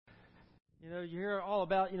You know, you hear all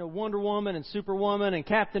about, Wonder Woman and Superwoman and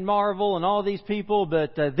Captain Marvel and all these people,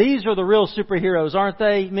 but these are the real superheroes, aren't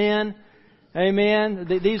they, men?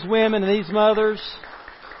 Amen. These women and these mothers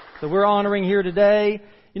that we're honoring here today.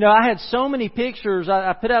 I had so many pictures.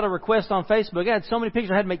 I put out a request on Facebook. I had so many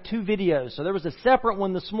pictures. I had to make 2 videos. So there was a separate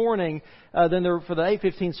one this morning than there for the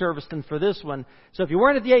 8:15 service than for this one. So if you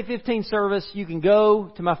weren't at the 8:15 service, you can go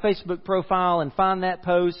to my Facebook profile and find that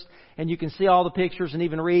post, and you can see all the pictures and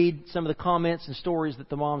even read some of the comments and stories that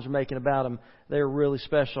the moms are making about them. They're really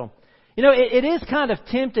special. It is kind of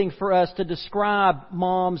tempting for us to describe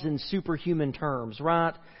moms in superhuman terms,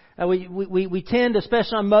 right? We tend,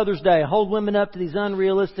 especially on Mother's Day, hold women up to these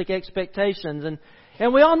unrealistic expectations.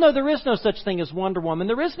 And we all know there is no such thing as Wonder Woman.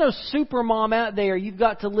 There is no super mom out there you've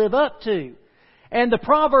got to live up to. And the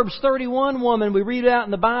Proverbs 31 woman we read out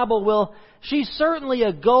in the Bible, well, she's certainly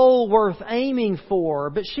a goal worth aiming for,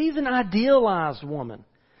 but she's an idealized woman.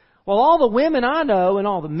 Well, all the women I know and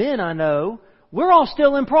all the men I know, we're all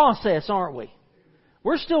still in process, aren't we?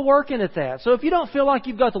 We're still working at that. So if you don't feel like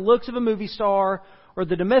you've got the looks of a movie star, or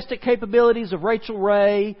the domestic capabilities of Rachel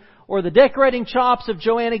Ray, or the decorating chops of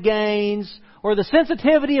Joanna Gaines, or the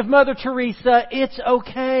sensitivity of Mother Teresa, it's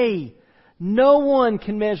okay. No one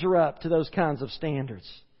can measure up to those kinds of standards.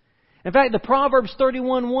 In fact, the Proverbs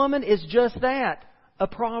 31 woman is just that, a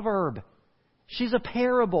proverb. She's a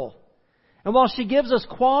parable. And while she gives us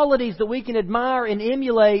qualities that we can admire and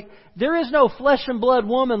emulate, there is no flesh and blood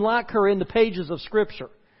woman like her in the pages of Scripture.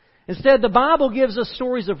 Instead, the Bible gives us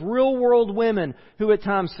stories of real-world women who at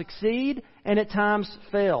times succeed and at times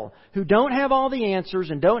fail, who don't have all the answers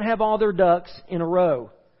and don't have all their ducks in a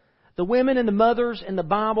row. The women and the mothers in the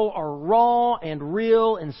Bible are raw and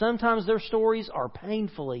real, and sometimes their stories are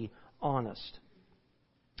painfully honest.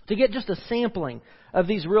 To get just a sampling of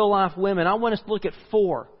these real-life women, I want us to look at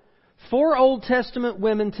 4 Old Testament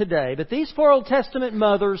women today. But these 4 Old Testament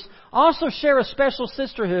mothers also share a special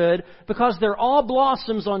sisterhood because they're all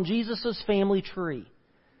blossoms on Jesus' family tree.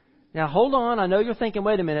 Now hold on, I know you're thinking,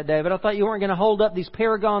 wait a minute, David, I thought you weren't going to hold up these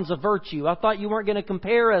paragons of virtue. I thought you weren't going to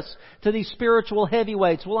compare us to these spiritual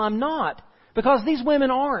heavyweights. Well, I'm not, because these women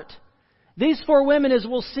aren't. These 4 women, as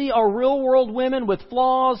we'll see, are real-world women with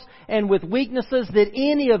flaws and with weaknesses that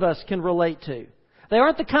any of us can relate to. They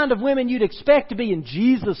aren't the kind of women you'd expect to be in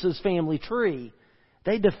Jesus' family tree.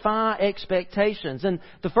 They defy expectations. And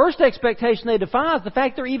the first expectation they defy is the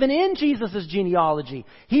fact they're even in Jesus' genealogy.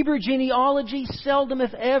 Hebrew genealogy seldom,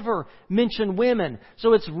 if ever, mention women.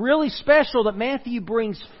 So it's really special that Matthew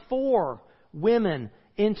brings 4 women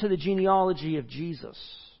into the genealogy of Jesus.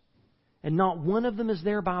 And not one of them is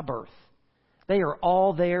there by birth. They are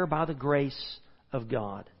all there by the grace of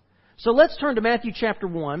God. So let's turn to Matthew chapter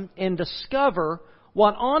 1 and discover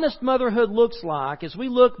what honest motherhood looks like as we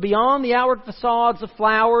look beyond the outward facades of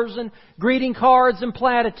flowers and greeting cards and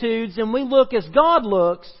platitudes, and we look as God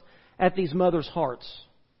looks at these mothers' hearts.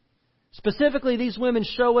 Specifically, these women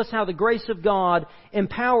show us how the grace of God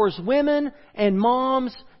empowers women and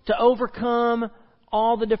moms to overcome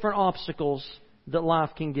all the different obstacles that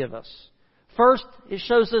life can give us. First, it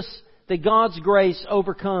shows us that God's grace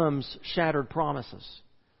overcomes shattered promises.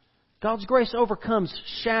 God's grace overcomes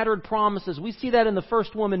shattered promises. We see that in the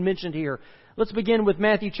first woman mentioned here. Let's begin with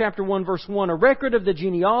Matthew chapter 1, verse 1. A record of the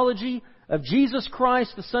genealogy of Jesus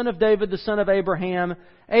Christ, the son of David, the son of Abraham.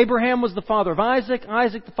 Abraham was the father of Isaac,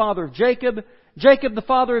 Isaac the father of Jacob, Jacob the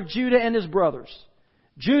father of Judah and his brothers,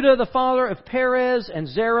 Judah the father of Perez and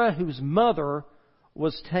Zerah, whose mother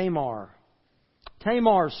was Tamar.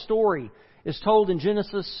 Tamar's story is told in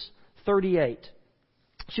Genesis 38.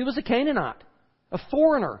 She was a Canaanite, a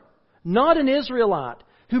foreigner, not an Israelite,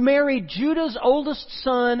 who married Judah's oldest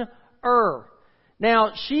son,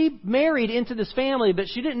 Now, she married into this family, but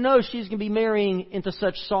she didn't know she was going to be marrying into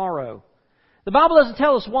such sorrow. The Bible doesn't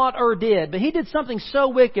tell us what did, but he did something so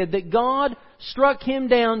wicked that God struck him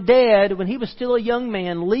down dead when he was still a young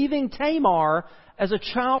man, leaving Tamar as a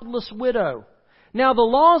childless widow. Now, the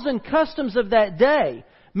laws and customs of that day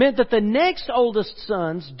meant that the next oldest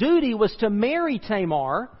son's duty was to marry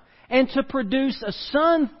Tamar and to produce a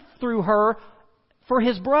son through her for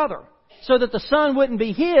his brother. So that the son wouldn't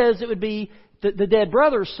be his, it would be the dead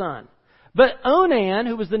brother's son. But Onan,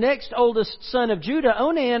 who was the next oldest son of Judah,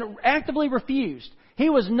 Onan actively refused.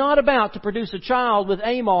 He was not about to produce a child with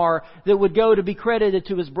Amar that would go to be credited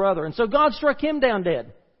to his brother. And so God struck him down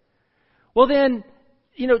dead. Well then,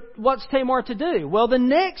 what's Tamar to do? Well, the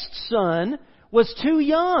next son was too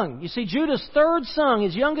young. You see, Judah's third son,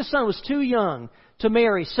 his youngest son, was too young to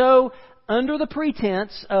marry. So under the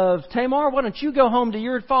pretense of, Tamar, why don't you go home to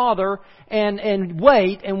your father and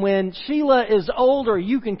wait, and when Shelah is older,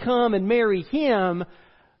 you can come and marry him.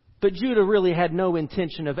 But Judah really had no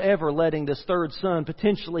intention of ever letting this third son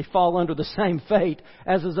potentially fall under the same fate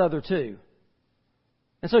as his other two.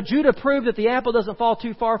 And so Judah proved that the apple doesn't fall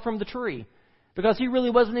too far from the tree, because he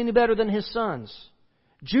really wasn't any better than his sons.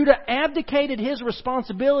 Judah abdicated his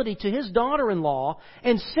responsibility to his daughter-in-law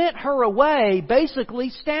and sent her away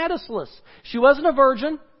basically statusless. She wasn't a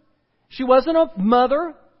virgin. She wasn't a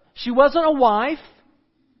mother. She wasn't a wife.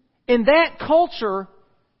 In that culture,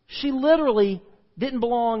 she literally didn't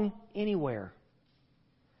belong anywhere.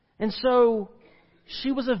 And so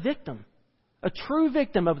she was a victim, a true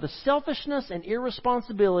victim of the selfishness and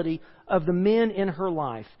irresponsibility of the men in her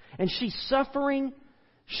life. And she's suffering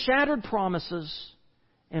shattered promises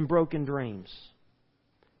and broken dreams.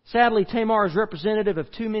 Sadly, Tamar is representative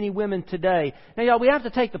of too many women today. Now, y'all, we have to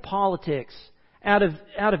take the politics out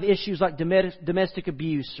of issues like domestic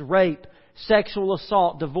abuse, rape, sexual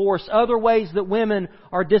assault, divorce, other ways that women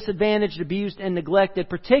are disadvantaged, abused, and neglected,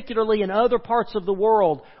 particularly in other parts of the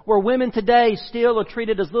world where women today still are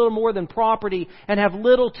treated as little more than property and have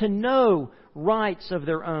little to no rights of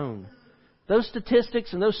their own. Those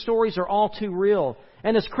statistics and those stories are all too real.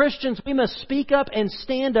 And as Christians, we must speak up and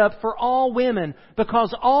stand up for all women,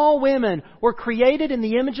 because all women were created in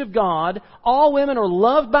the image of God. All women are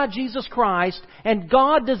loved by Jesus Christ, and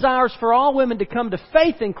God desires for all women to come to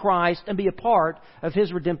faith in Christ and be a part of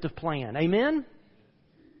His redemptive plan. Amen?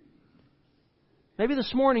 Maybe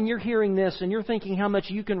this morning you're hearing this and you're thinking how much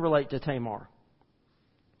you can relate to Tamar.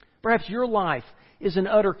 Perhaps your life is in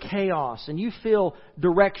utter chaos and you feel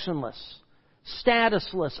directionless,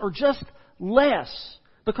 statusless, or just less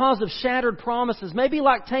because of shattered promises. Maybe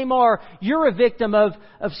like Tamar, you're a victim of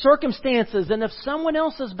circumstances and of someone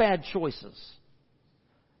else's bad choices.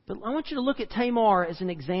 But I want you to look at Tamar as an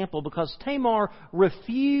example, because Tamar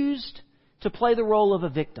refused to play the role of a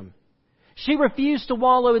victim. She refused to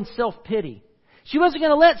wallow in self-pity. She wasn't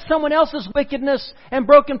going to let someone else's wickedness and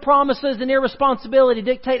broken promises and irresponsibility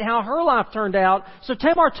dictate how her life turned out. So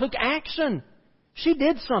Tamar took action. She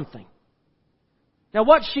did something. Now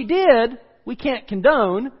what she did, we can't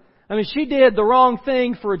condone. I mean, she did the wrong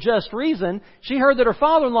thing for a just reason. She heard that her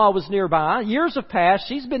father-in-law was nearby. Years have passed.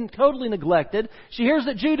 She's been totally neglected. She hears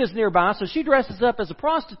that Judah's nearby, so she dresses up as a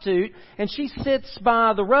prostitute, and she sits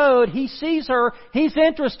by the road. He sees her. He's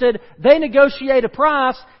interested. They negotiate a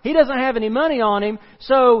price. He doesn't have any money on him.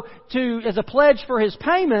 So as a pledge for his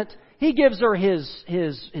payment, he gives her his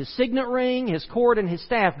signet ring, his cord, and his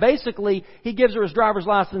staff. Basically, he gives her his driver's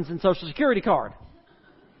license and Social Security card.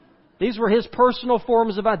 These were his personal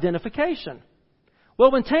forms of identification.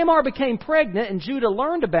 Well, when Tamar became pregnant and Judah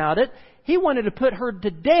learned about it, he wanted to put her to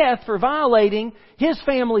death for violating his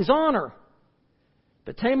family's honor.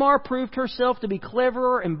 But Tamar proved herself to be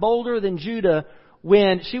cleverer and bolder than Judah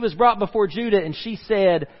when she was brought before Judah and she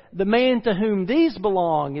said, "The man to whom these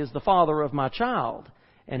belong is the father of my child."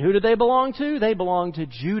 And who do they belong to? They belong to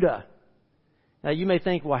Judah. Now you may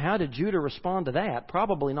think, well, how did Judah respond to that?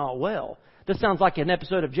 Probably not well. This sounds like an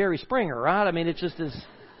episode of Jerry Springer, right? I mean, it just is.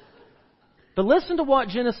 But listen to what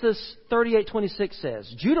Genesis 38:26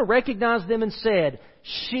 says. Judah recognized them and said,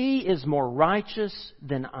 "She is more righteous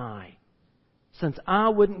than I, since I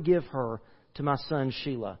wouldn't give her to my son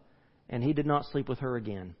Shelah." And he did not sleep with her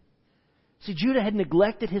again. See, Judah had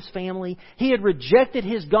neglected his family. He had rejected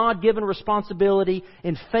his God-given responsibility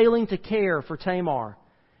in failing to care for Tamar.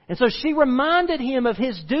 And so she reminded him of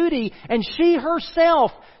his duty, and she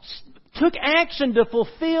herself took action to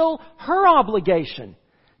fulfill her obligation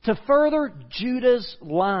to further Judah's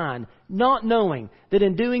line, not knowing that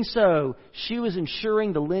in doing so, she was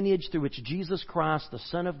ensuring the lineage through which Jesus Christ, the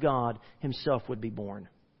Son of God, Himself would be born.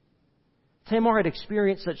 Tamar had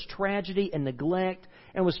experienced such tragedy and neglect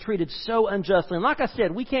and was treated so unjustly. And like I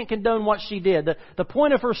said, we can't condone what she did. The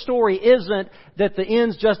point of her story isn't that the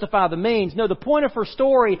ends justify the means. No, the point of her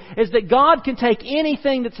story is that God can take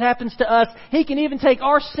anything that happens to us. He can even take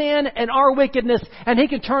our sin and our wickedness, and He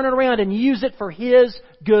can turn it around and use it for His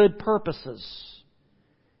good purposes.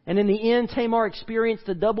 And in the end, Tamar experienced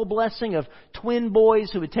the double blessing of twin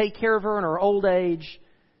boys who would take care of her in her old age.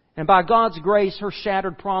 And by God's grace, her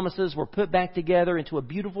shattered promises were put back together into a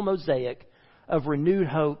beautiful mosaic of renewed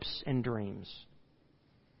hopes and dreams.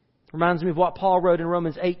 Reminds me of what Paul wrote in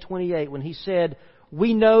Romans 8:28 when he said,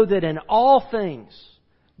 "We know that in all things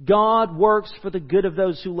God works for the good of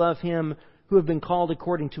those who love Him, who have been called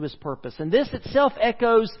according to His purpose." And this itself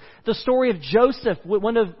echoes the story of Joseph,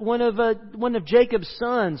 one of Jacob's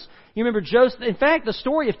sons. You remember Joseph. In fact, the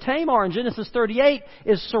story of Tamar in Genesis 38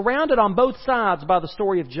 is surrounded on both sides by the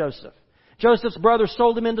story of Joseph. Joseph's brothers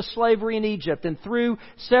sold him into slavery in Egypt. And through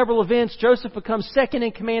several events, Joseph becomes second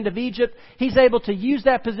in command of Egypt. He's able to use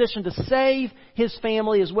that position to save his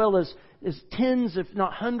family as well as tens, if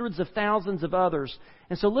not hundreds of thousands of others.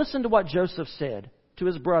 And so listen to what Joseph said to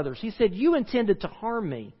his brothers. He said, "You intended to harm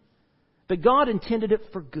me, but God intended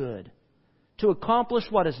it for good, to accomplish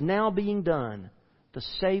what is now being done, the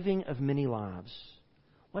saving of many lives."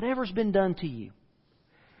 Whatever's been done to you,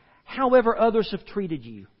 however others have treated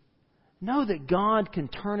you, know that God can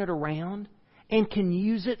turn it around and can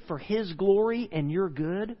use it for His glory and your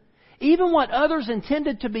good. Even what others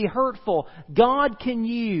intended to be hurtful, God can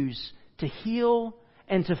use to heal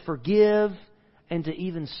and to forgive and to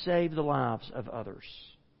even save the lives of others.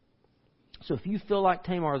 So if you feel like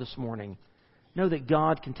Tamar this morning, know that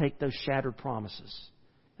God can take those shattered promises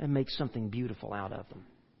and make something beautiful out of them.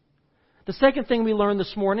 The second thing we learned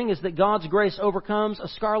this morning is that God's grace overcomes a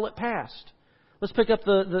scarlet past. Let's pick up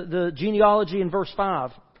the genealogy in verse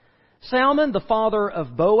 5. Salmon, the father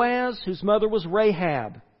of Boaz, whose mother was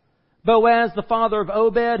Rahab. Boaz, the father of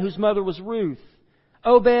Obed, whose mother was Ruth.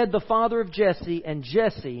 Obed, the father of Jesse, and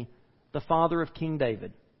Jesse, the father of King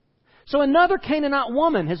David. So another Canaanite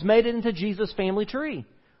woman has made it into Jesus' family tree.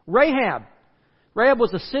 Rahab. Rahab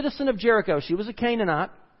was a citizen of Jericho. She was a Canaanite.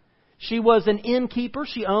 She was an innkeeper.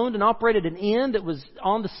 She owned and operated an inn that was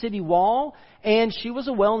on the city wall, and she was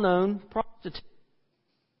a well-known prostitute.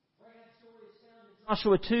 Rahab's story is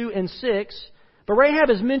found in Joshua 2 and 6, but Rahab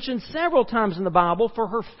is mentioned several times in the Bible for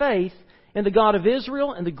her faith in the God of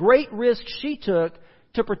Israel and the great risk she took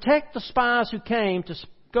to protect the spies who came to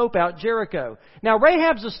scope out Jericho. Now,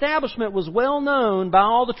 Rahab's establishment was well known by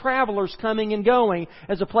all the travelers coming and going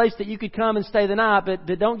as a place that you could come and stay the night, but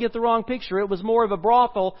don't get the wrong picture. It was more of a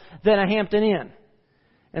brothel than a Hampton Inn.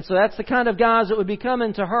 And so that's the kind of guys that would be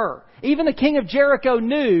coming to her. Even the king of Jericho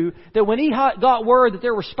knew that when he got word that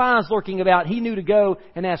there were spies lurking about, he knew to go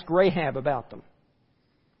and ask Rahab about them.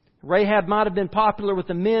 Rahab might have been popular with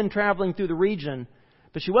the men traveling through the region,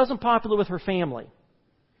 but she wasn't popular with her family.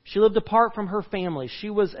 She lived apart from her family. She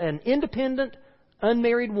was an independent,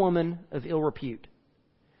 unmarried woman of ill repute.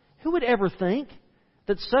 Who would ever think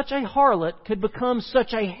that such a harlot could become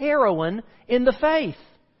such a heroine in the faith?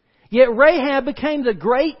 Yet Rahab became the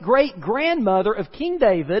great-great-grandmother of King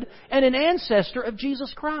David and an ancestor of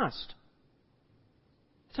Jesus Christ.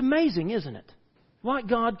 It's amazing, isn't it? What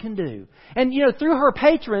God can do. And, through her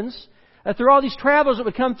patrons, through all these travelers that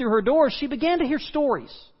would come through her doors, she began to hear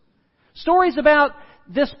stories. Stories about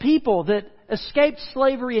this people that escaped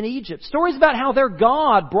slavery in Egypt. Stories about how their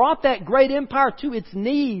God brought that great empire to its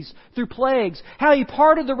knees through plagues. How He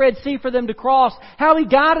parted the Red Sea for them to cross. How He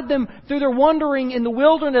guided them through their wandering in the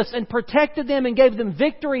wilderness and protected them and gave them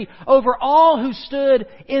victory over all who stood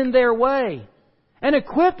in their way. And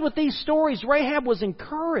equipped with these stories, Rahab was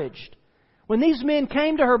encouraged when these men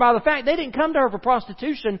came to her by the fact they didn't come to her for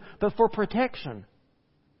prostitution, but for protection.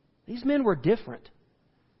 These men were different.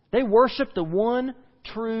 They worshiped the one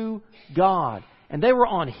true God, and they were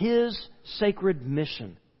on His sacred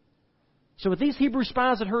mission. So with these Hebrew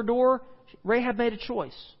spies at her door, Rahab made a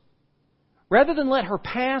choice. Rather than let her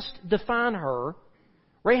past define her,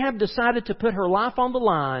 Rahab decided to put her life on the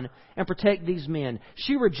line and protect these men.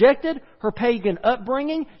 She rejected her pagan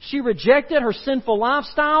upbringing. She rejected her sinful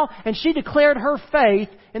lifestyle. And she declared her faith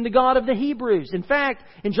in the God of the Hebrews. In fact,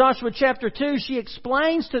 in Joshua chapter 2, she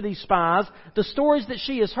explains to these spies the stories that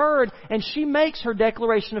she has heard, and she makes her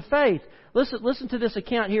declaration of faith. Listen to this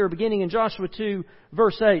account here, beginning in Joshua 2,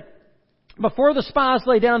 verse 8. Before the spies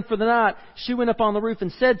lay down for the night, she went up on the roof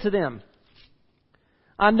and said to them,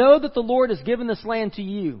 "I know that the Lord has given this land to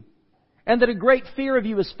you, and that a great fear of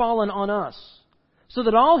you has fallen on us, so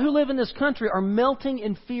that all who live in this country are melting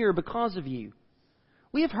in fear because of you.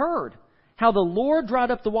 We have heard how the Lord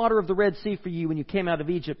dried up the water of the Red Sea for you when you came out of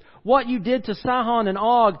Egypt, what you did to Sihon and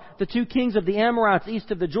Og, the two kings of the Amorites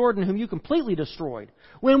east of the Jordan, whom you completely destroyed.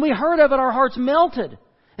 When we heard of it, our hearts melted,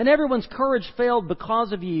 and everyone's courage failed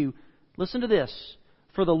because of you. Listen to this.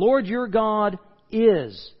 For the Lord your God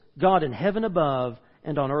is God in heaven above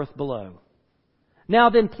and on earth below. Now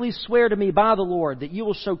then, please swear to me by the Lord that you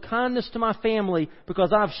will show kindness to my family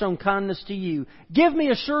because I've shown kindness to you. Give me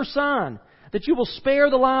a sure sign that you will spare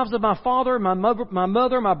the lives of my father, my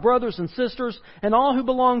mother, my brothers and sisters, and all who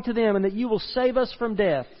belong to them, and that you will save us from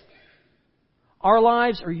death." "Our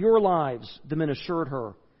lives are your lives," the men assured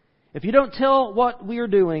her. "If you don't tell what we are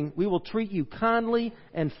doing, we will treat you kindly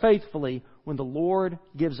and faithfully when the Lord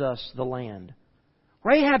gives us the land."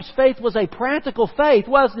 Rahab's faith was a practical faith,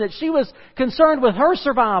 wasn't it? She was concerned with her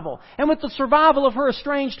survival and with the survival of her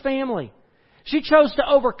estranged family. She chose to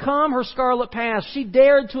overcome her scarlet past. She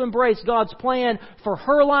dared to embrace God's plan for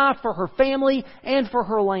her life, for her family, and for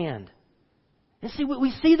her land. And see,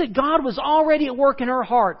 we see that God was already at work in her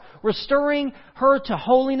heart, restoring her to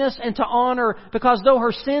holiness and to honor, because though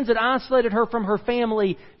her sins had isolated her from her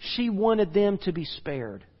family, she wanted them to be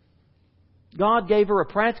spared. God gave her a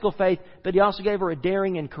practical faith, but He also gave her a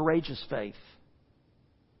daring and courageous faith.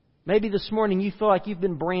 Maybe this morning you feel like you've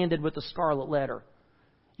been branded with a scarlet letter.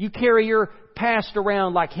 You carry your past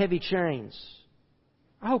around like heavy chains.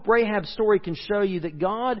 I hope Rahab's story can show you that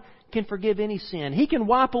God can forgive any sin. He can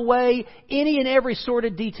wipe away any and every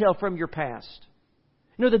sordid detail from your past.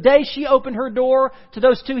 You know, the day she opened her door to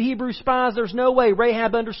those 2 Hebrew spies, there's no way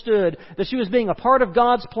Rahab understood that she was being a part of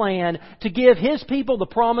God's plan to give His people the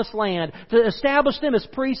promised land, to establish them as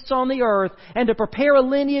priests on the earth, and to prepare a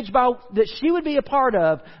lineage that she would be a part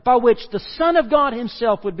of, by which the Son of God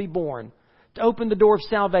Himself would be born, to open the door of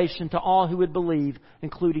salvation to all who would believe,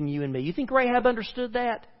 including you and me. You think Rahab understood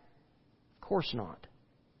that? Of course not.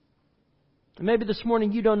 And maybe this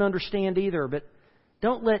morning you don't understand either, but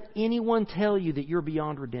don't let anyone tell you that you're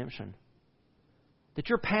beyond redemption, that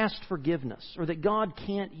you're past forgiveness, or that God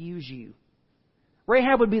can't use you.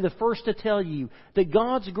 Rahab would be the first to tell you that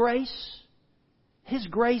God's grace, His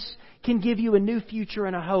grace can give you a new future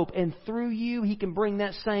and a hope, and through you He can bring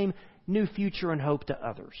that same new future and hope to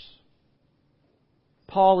others.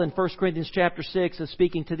 Paul in 1 Corinthians chapter 6 is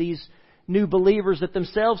speaking to these new believers that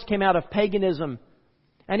themselves came out of paganism.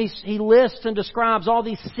 And he lists and describes all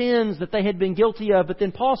these sins that they had been guilty of. But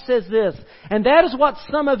then Paul says this, and that is what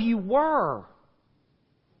some of you were.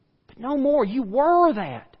 But no more. You were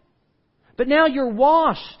that. But now you're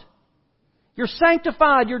washed. You're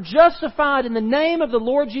sanctified. You're justified in the name of the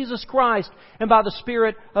Lord Jesus Christ and by the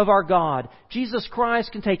Spirit of our God. Jesus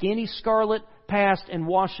Christ can take any scarlet past and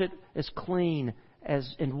wash it as clean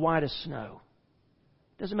and white as snow.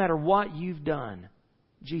 Doesn't matter what you've done,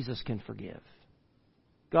 Jesus can forgive.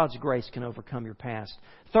 God's grace can overcome your past.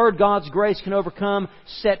 Third, God's grace can overcome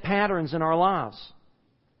set patterns in our lives.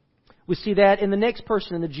 We see that in the next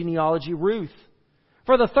person in the genealogy, Ruth.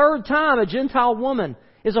 For the third time, a Gentile woman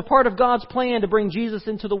is a part of God's plan to bring Jesus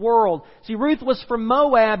into the world. See, Ruth was from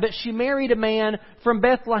Moab, but she married a man from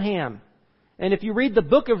Bethlehem. And if you read the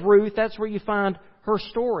book of Ruth, that's where you find her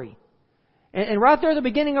story. And right there at the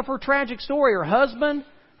beginning of her tragic story, her husband,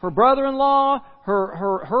 her brother-in-law,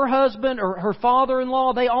 her husband, or her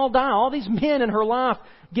father-in-law, they all die. All these men in her life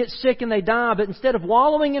get sick and they die. But instead of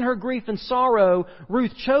wallowing in her grief and sorrow,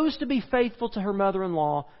 Ruth chose to be faithful to her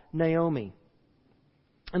mother-in-law, Naomi.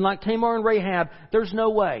 And like Tamar and Rahab, there's no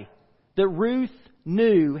way that Ruth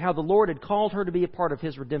knew how the Lord had called her to be a part of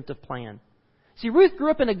His redemptive plan. See, Ruth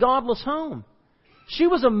grew up in a godless home. She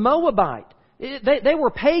was a Moabite. They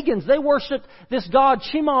were pagans. They worshipped this god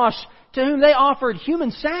Chemosh, to whom they offered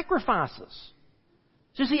human sacrifices.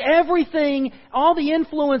 So you see, everything, all the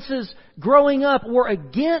influences growing up were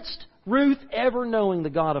against Ruth ever knowing the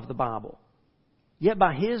God of the Bible. Yet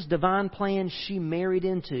by His divine plan, she married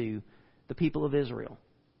into the people of Israel.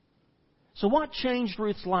 So what changed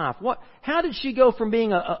Ruth's life? How did she go from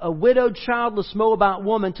being a widowed, childless Moabite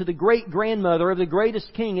woman to the great-grandmother of the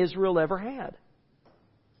greatest king Israel ever had?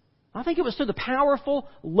 I think it was through the powerful,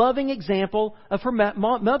 loving example of her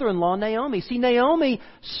mother-in-law, Naomi. See, Naomi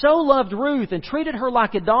so loved Ruth and treated her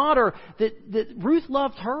like a daughter that Ruth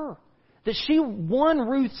loved her. That she won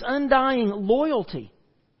Ruth's undying loyalty.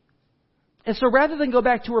 And so rather than go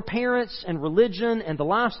back to her parents and religion and the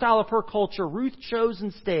lifestyle of her culture, Ruth chose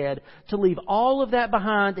instead to leave all of that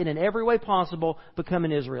behind and in every way possible become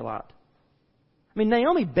an Israelite. I mean,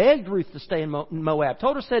 Naomi begged Ruth to stay in Moab.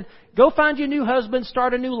 Said, go find you a new husband,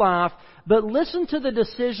 start a new life. But listen to the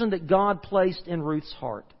decision that God placed in Ruth's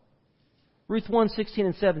heart. Ruth 1:16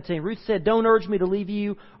 and 17. Ruth said, don't urge me to leave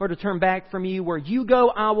you or to turn back from you. Where you go,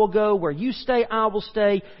 I will go. Where you stay, I will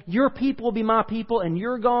stay. Your people will be my people, and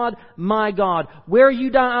your God, my God. Where you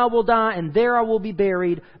die, I will die, and there I will be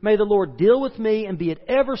buried. May the Lord deal with me, and be it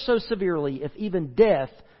ever so severely, if even death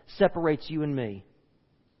separates you and me.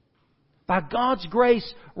 By God's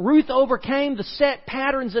grace, Ruth overcame the set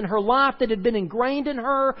patterns in her life that had been ingrained in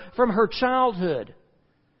her from her childhood.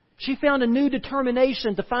 She found a new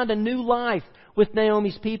determination to find a new life with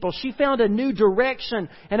Naomi's people. She found a new direction.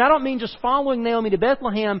 And I don't mean just following Naomi to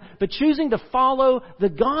Bethlehem, but choosing to follow the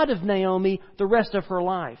God of Naomi the rest of her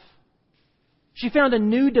life. She found a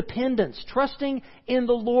new dependence, trusting in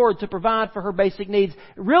the Lord to provide for her basic needs.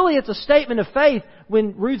 Really, it's a statement of faith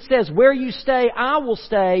when Ruth says, where you stay, I will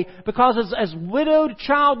stay, because as widowed,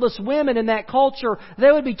 childless women in that culture,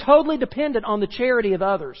 they would be totally dependent on the charity of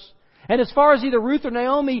others. And as far as either Ruth or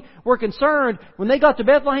Naomi were concerned, when they got to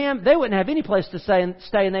Bethlehem, they wouldn't have any place to stay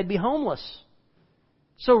and they'd be homeless.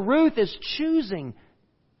 So Ruth is choosing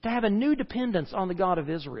to have a new dependence on the God of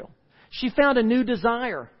Israel. She found a new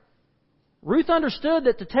desire. Ruth understood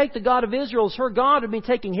that to take the God of Israel as her God would mean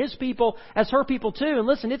taking His people as her people too. And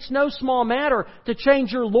listen, it's no small matter to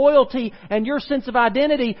change your loyalty and your sense of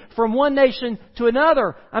identity from one nation to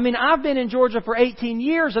another. I mean, I've been in Georgia for 18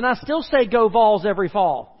 years and I still say go Vols every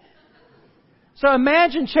fall. So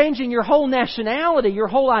imagine changing your whole nationality, your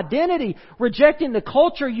whole identity, rejecting the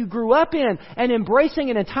culture you grew up in and embracing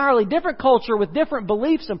an entirely different culture with different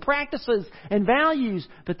beliefs and practices and values.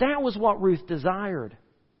 But that was what Ruth desired.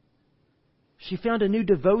 She found a new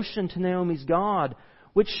devotion to Naomi's God,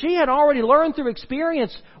 which she had already learned through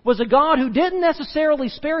experience was a God who didn't necessarily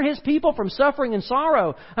spare His people from suffering and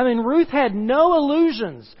sorrow. I mean, Ruth had no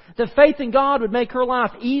illusions that faith in God would make her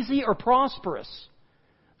life easy or prosperous.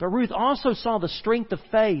 But Ruth also saw the strength of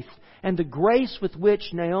faith and the grace with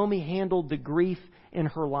which Naomi handled the grief in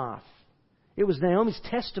her life. It was Naomi's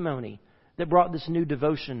testimony that brought this new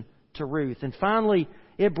devotion to Ruth. And finally,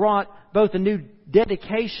 it brought both a new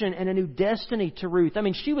dedication and a new destiny to Ruth. I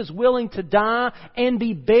mean, she was willing to die and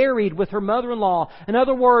be buried with her mother-in-law. In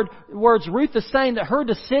other words, Ruth is saying that her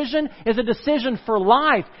decision is a decision for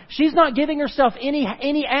life. She's not giving herself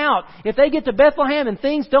any out. If they get to Bethlehem and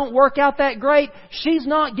things don't work out that great, she's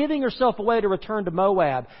not giving herself away to return to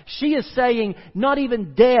Moab. She is saying, not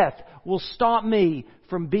even death will stop me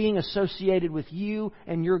from being associated with you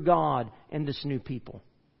and your God and this new people.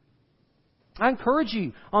 I encourage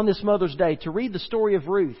you on this Mother's Day to read the story of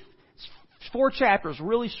Ruth. It's 4 chapters,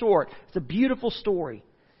 really short. It's a beautiful story.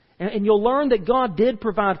 And you'll learn that God did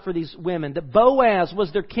provide for these women, that Boaz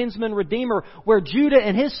was their kinsman redeemer, where Judah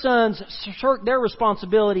and his sons shirked their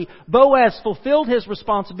responsibility. Boaz fulfilled his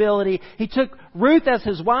responsibility. He took Ruth as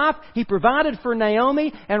his wife. He provided for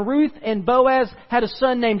Naomi. And Ruth and Boaz had a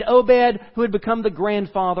son named Obed, who had become the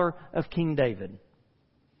grandfather of King David.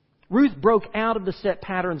 Ruth broke out of the set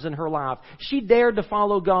patterns in her life. She dared to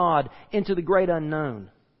follow God into the great unknown.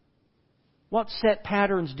 What set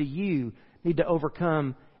patterns do you need to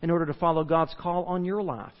overcome in order to follow God's call on your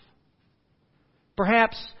life?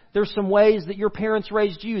 Perhaps there's some ways that your parents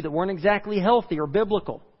raised you that weren't exactly healthy or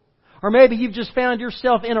biblical. Or maybe you've just found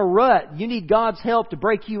yourself in a rut you need God's help to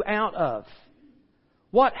break you out of.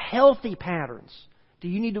 What healthy patterns do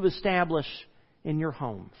you need to establish in your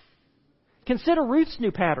home? Consider Ruth's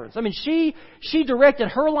new patterns. I mean, she directed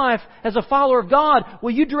her life as a follower of God. Will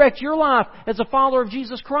you direct your life as a follower of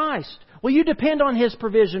Jesus Christ? Will you depend on His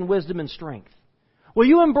provision, wisdom, and strength? Will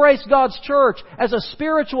you embrace God's church as a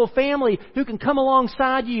spiritual family who can come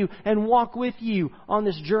alongside you and walk with you on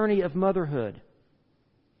this journey of motherhood?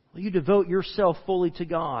 Will you devote yourself fully to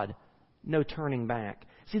God? No turning back.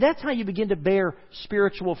 See, that's how you begin to bear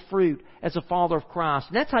spiritual fruit as a follower of Christ.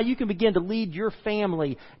 And that's how you can begin to lead your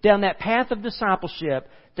family down that path of discipleship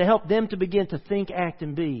to help them to begin to think, act,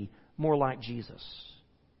 and be more like Jesus.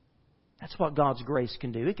 That's what God's grace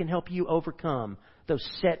can do. It can help you overcome those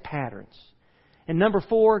set patterns. And number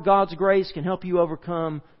 4, God's grace can help you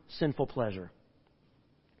overcome sinful pleasure.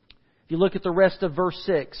 If you look at the rest of verse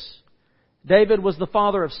 6, David was the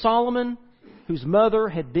father of Solomon, whose mother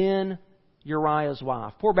had been Uriah's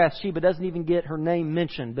wife. Poor Bathsheba doesn't even get her name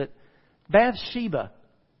mentioned, but Bathsheba,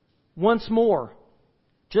 once more,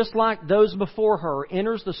 just like those before her,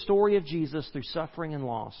 enters the story of Jesus through suffering and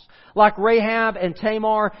loss. Like Rahab and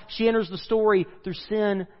Tamar, she enters the story through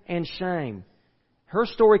sin and shame. Her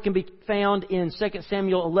story can be found in 2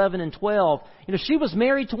 Samuel 11 and 12. She was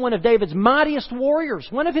married to one of David's mightiest warriors,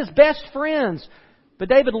 one of his best friends. But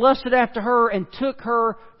David lusted after her and took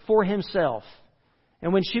her for himself.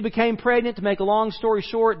 And when she became pregnant, to make a long story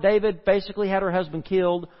short, David basically had her husband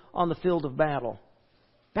killed on the field of battle.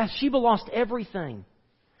 Bathsheba lost everything.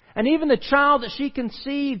 And even the child that she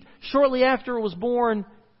conceived shortly after it was born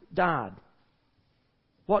died.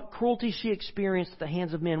 What cruelty she experienced at the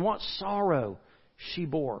hands of men. What sorrow she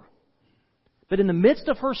bore. But in the midst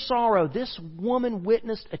of her sorrow, this woman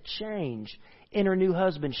witnessed a change in her new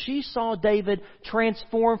husband. She saw David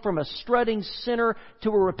transform from a strutting sinner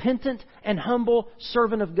to a repentant and humble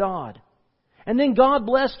servant of God. And then God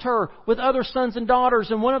blessed her with other sons and daughters,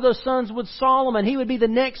 and one of those sons was Solomon. He would be the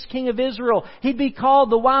next king of Israel. He'd be called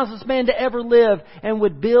the wisest man to ever live and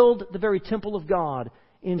would build the very temple of God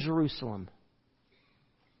in Jerusalem.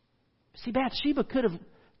 See, Bathsheba could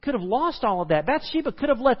have lost all of that. Bathsheba could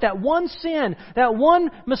have let that one sin, that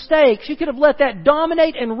one mistake, she could have let that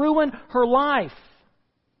dominate and ruin her life.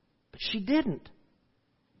 But she didn't.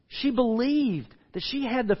 She believed that she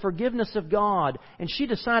had the forgiveness of God, and she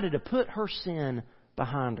decided to put her sin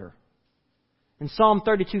behind her. In Psalm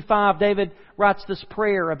 32:5, David writes this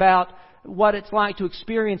prayer about what it's like to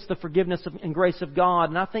experience the forgiveness and grace of God.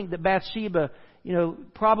 And I think that Bathsheba,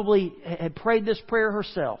 probably had prayed this prayer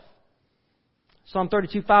herself. Psalm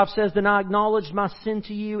 32:5 says, "Then I acknowledged my sin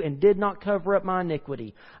to you and did not cover up my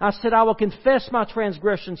iniquity. I said, I will confess my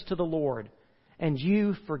transgressions to the Lord, and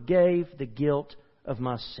you forgave the guilt of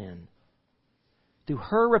my sin." Through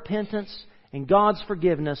her repentance and God's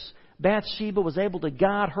forgiveness, Bathsheba was able to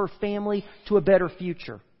guide her family to a better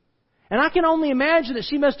future. And I can only imagine that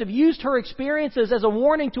she must have used her experiences as a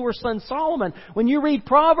warning to her son Solomon. When you read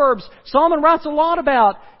Proverbs, Solomon writes a lot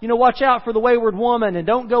about, watch out for the wayward woman and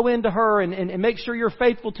don't go into her and make sure you're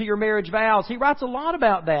faithful to your marriage vows. He writes a lot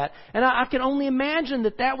about that. And I can only imagine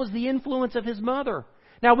that that was the influence of his mother.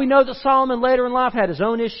 Now we know that Solomon later in life had his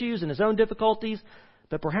own issues and his own difficulties,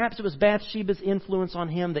 but perhaps it was Bathsheba's influence on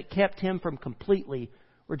him that kept him from completely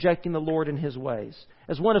rejecting the Lord and His ways.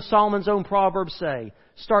 As one of Solomon's own Proverbs say,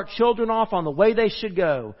 "Start children off on the way they should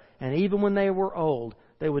go, and even when they were old,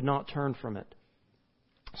 they would not turn from it."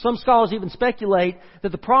 Some scholars even speculate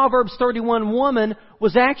that the Proverbs 31 woman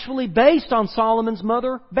was actually based on Solomon's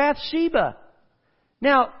mother, Bathsheba.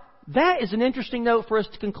 Now, that is an interesting note for us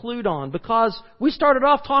to conclude on, because we started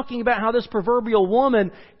off talking about how this proverbial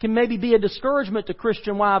woman can maybe be a discouragement to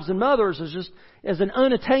Christian wives and mothers as an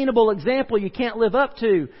unattainable example you can't live up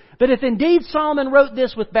to. But if indeed Solomon wrote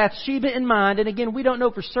this with Bathsheba in mind, and again, we don't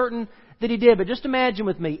know for certain that he did, but just imagine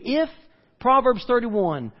with me, if Proverbs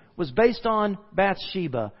 31 was based on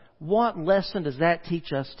Bathsheba, what lesson does that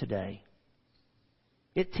teach us today?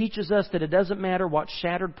 It teaches us that it doesn't matter what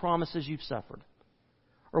shattered promises you've suffered,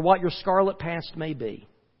 or what your scarlet past may be.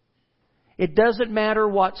 It doesn't matter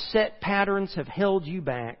what set patterns have held you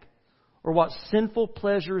back, or what sinful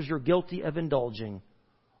pleasures you're guilty of indulging.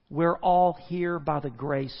 We're all here by the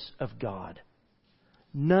grace of God.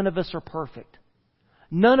 None of us are perfect.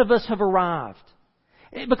 None of us have arrived.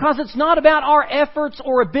 Because it's not about our efforts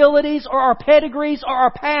or abilities or our pedigrees or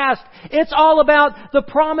our past. It's all about the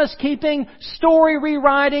promise-keeping, story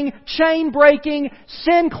rewriting, chain-breaking,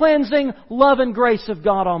 sin-cleansing love and grace of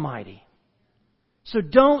God Almighty. So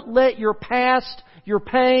don't let your past, your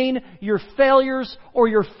pain, your failures, or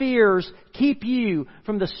your fears keep you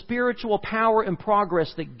from the spiritual power and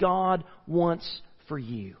progress that God wants for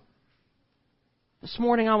you. This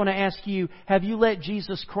morning I want to ask you, have you let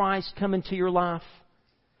Jesus Christ come into your life?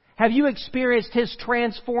 Have you experienced His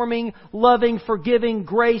transforming, loving, forgiving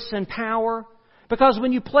grace and power? Because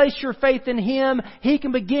when you place your faith in Him, He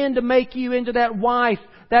can begin to make you into that wife,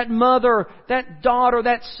 that mother, that daughter,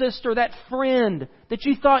 that sister, that friend that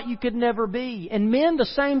you thought you could never be. And men, the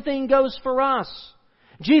same thing goes for us.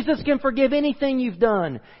 Jesus can forgive anything you've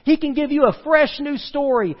done. He can give you a fresh new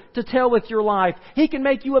story to tell with your life. He can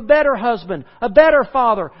make you a better husband, a better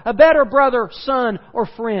father, a better brother, son, or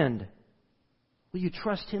friend. Will you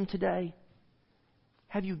trust Him today?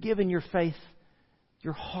 Have you given your faith,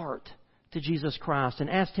 your heart to Jesus Christ and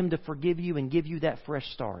asked Him to forgive you and give you that fresh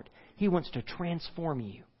start? He wants to transform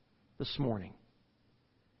you this morning.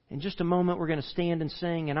 In just a moment, we're going to stand and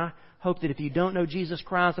sing, and I hope that if you don't know Jesus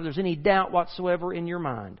Christ, if there's any doubt whatsoever in your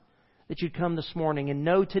mind, that you'd come this morning and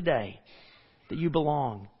know today that you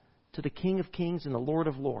belong to the King of Kings and the Lord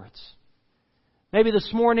of Lords. Maybe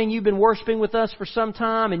this morning you've been worshiping with us for some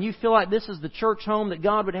time and you feel like this is the church home that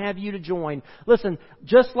God would have you to join. Listen,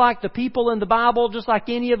 just like the people in the Bible, just like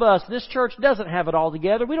any of us, this church doesn't have it all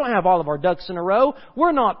together. We don't have all of our ducks in a row.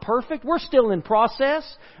 We're not perfect. We're still in process.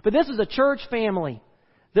 But this is a church family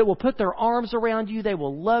that will put their arms around you. They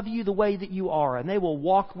will love you the way that you are. And they will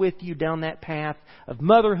walk with you down that path of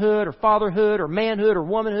motherhood or fatherhood or manhood or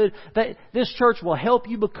womanhood. This church will help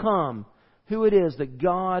you become who it is that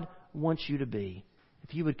God wants you to be.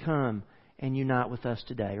 If you would come and unite with us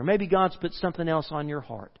today. Or maybe God's put something else on your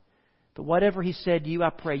heart. But whatever He said to you, I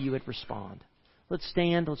pray you would respond. Let's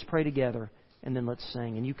stand, let's pray together, and then let's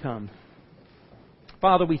sing. And you come.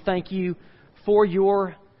 Father, we thank You for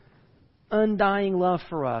Your undying love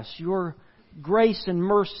for us, Your grace and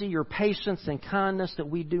mercy, Your patience and kindness that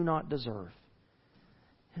we do not deserve.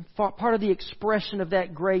 And part of the expression of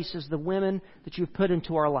that grace is the women that You've put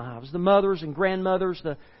into our lives, the mothers and grandmothers,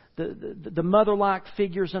 the mother-like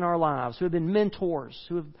figures in our lives who have been mentors,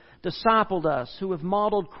 who have discipled us, who have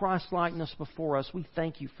modeled Christ-likeness before us. We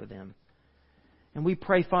thank You for them. And we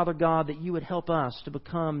pray, Father God, that You would help us to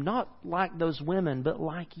become not like those women, but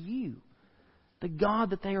like You, the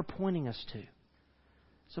God that they are pointing us to.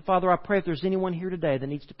 So, Father, I pray if there's anyone here today that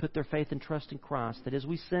needs to put their faith and trust in Christ, that as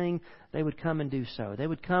we sing, they would come and do so. They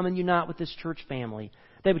would come and unite with this church family.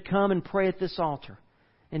 They would come and pray at this altar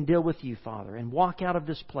and deal with You, Father, and walk out of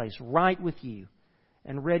this place right with You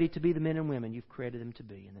and ready to be the men and women You've created them to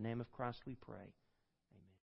be. In the name of Christ we pray.